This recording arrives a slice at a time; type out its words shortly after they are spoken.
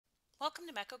Welcome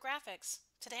to Mekko Graphics.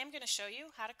 Today I'm going to show you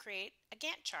how to create a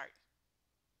Gantt chart.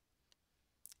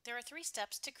 There are 3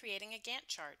 steps to creating a Gantt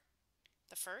chart.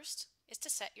 The first is to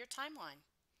set your timeline.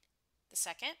 The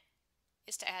second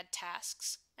is to add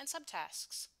tasks and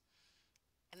subtasks.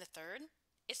 And the third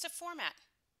is to format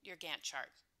your Gantt chart.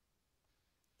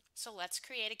 So let's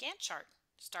create a Gantt chart,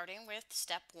 starting with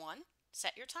step 1,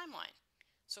 set your timeline.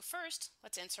 So first,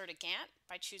 let's insert a Gantt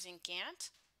by choosing Gantt.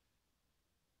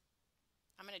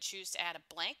 I'm going to choose to add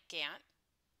a blank Gantt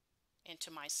into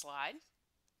my slide.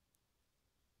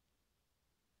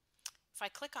 If I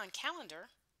click on Calendar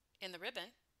in the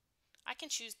ribbon, I can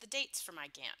choose the dates for my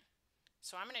Gantt.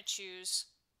 So I'm going to choose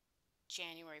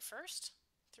January 1st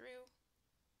through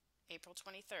April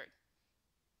 23rd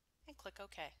and click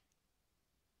OK.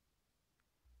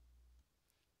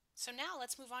 So now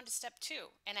let's move on to step 2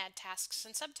 and add tasks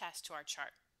and subtasks to our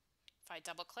chart. If I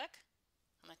double click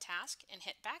on the task and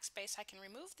hit backspace, I can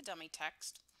remove the dummy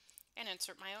text and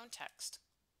insert my own text.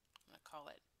 I'm going to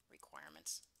call it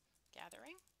Requirements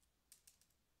Gathering.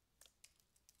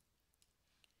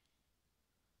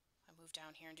 I move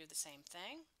down here and do the same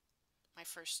thing. My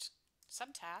first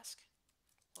subtask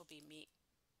will be Meet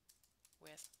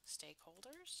with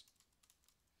Stakeholders.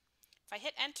 If I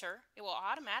hit Enter, it will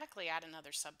automatically add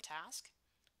another subtask.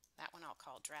 That one I'll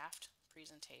call Draft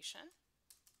Presentation.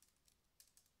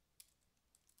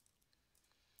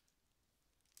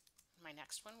 My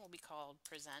next one will be called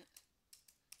Present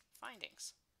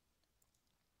Findings.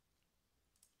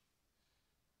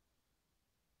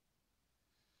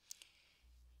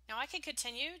 Now I can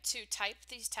continue to type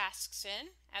these tasks in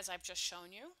as I've just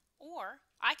shown you, or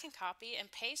I can copy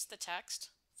and paste the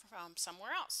text from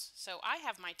somewhere else. So I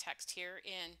have my text here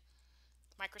in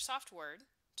Microsoft Word.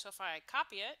 So if I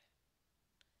copy it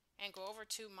and go over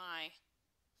to my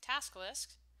task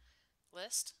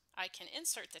list, I can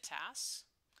insert the tasks,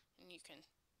 and you can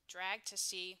drag to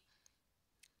see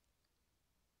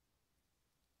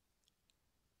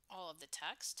all of the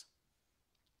text.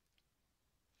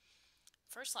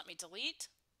 First, let me delete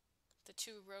the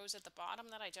 2 rows at the bottom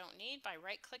that I don't need by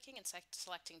right-clicking and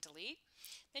selecting Delete.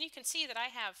 Then you can see that I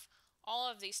have all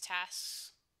of these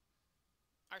tasks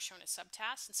are shown as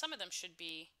subtasks, and some of them should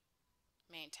be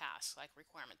main tasks like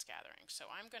requirements gathering. So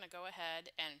I'm going to go ahead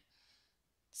and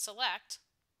select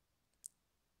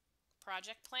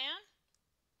Project Plan.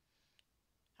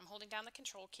 I'm holding down the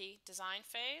Control key, Design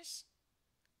Phase,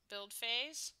 Build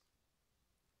Phase,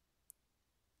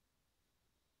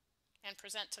 and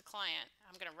Present to Client.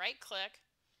 I'm going to right-click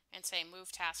and say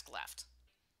Move Task Left.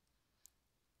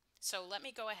 So let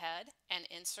me go ahead and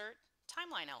insert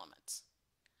timeline elements.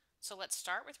 So let's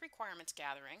start with Requirements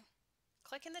Gathering.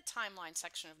 Click in the Timeline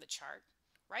section of the chart,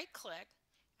 right-click,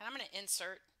 and I'm going to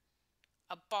insert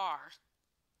a bar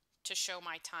to show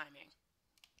my timing.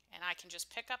 And I can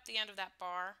just pick up the end of that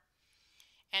bar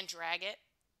and drag it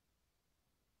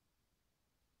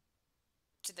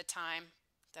to the time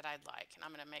that I'd like. And I'm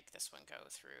going to make this one go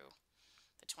through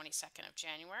the 22nd of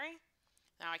January.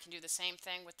 Now I can do the same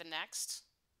thing with the next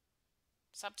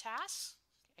subtask.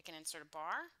 I can insert a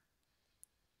bar.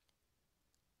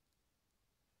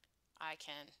 I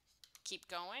can keep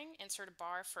going, insert a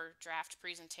bar for draft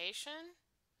presentation,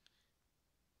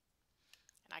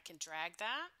 and I can drag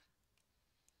that.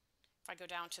 If I go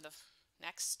down to the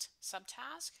next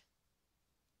subtask,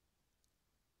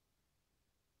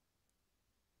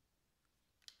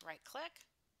 right-click,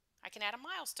 I can add a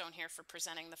milestone here for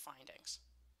presenting the findings.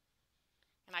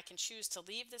 And I can choose to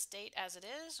leave this date as it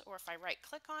is, or if I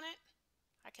right-click on it,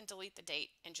 I can delete the date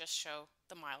and just show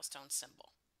the milestone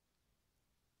symbol.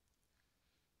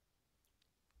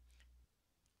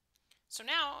 So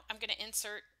now I'm going to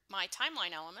insert my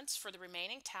timeline elements for the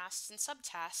remaining tasks and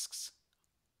subtasks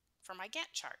for my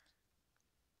Gantt chart.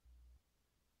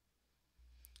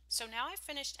 So now I've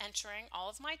finished entering all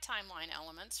of my timeline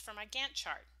elements for my Gantt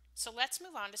chart. So let's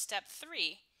move on to step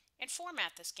 3 and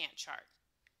format this Gantt chart.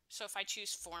 So if I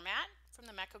choose Format from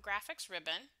the Mekko Graphics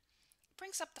ribbon, it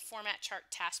brings up the Format Chart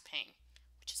task pane,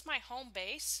 which is my home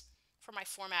base for my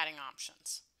formatting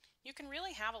options. You can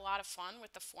really have a lot of fun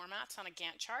with the formats on a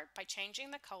Gantt chart by changing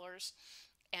the colors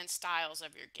and styles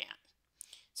of your Gantt.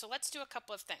 So let's do a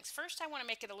couple of things. First, I want to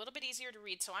make it a little bit easier to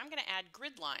read, so I'm going to add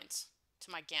grid lines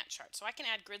to my Gantt chart. So I can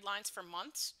add grid lines for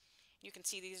months. You can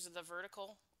see these are the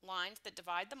vertical lines that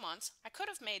divide the months. I could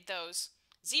have made those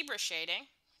zebra shading,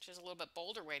 which is a little bit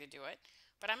bolder way to do it,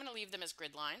 but I'm going to leave them as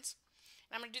grid lines.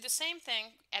 And I'm going to do the same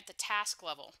thing at the task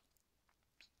level.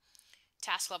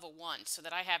 Task level 1, so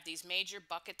that I have these major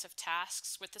buckets of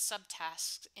tasks with the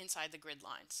subtasks inside the grid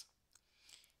lines.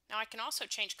 Now I can also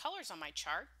change colors on my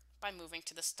chart by moving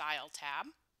to the Style tab.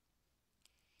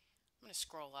 going to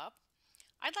scroll up.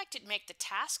 I'd like to make the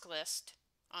task list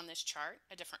on this chart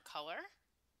a different color.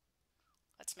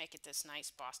 Let's make it this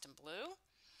nice Boston blue.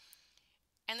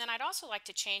 And then I'd also like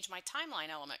to change my timeline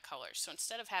element colors. So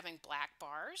instead of having black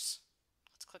bars,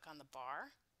 let's click on the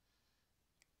bar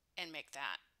and make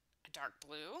that a dark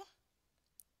blue.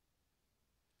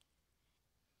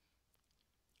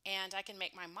 And I can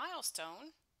make my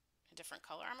milestone a different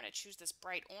color. I'm going to choose this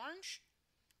bright orange.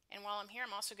 And while I'm here,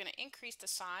 I'm also going to increase the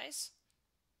size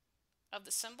of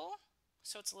the symbol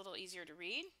so it's a little easier to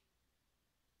read.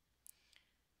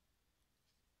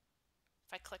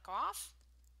 If I click off,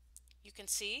 you can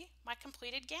see my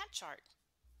completed Gantt chart.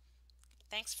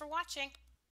 Thanks for watching.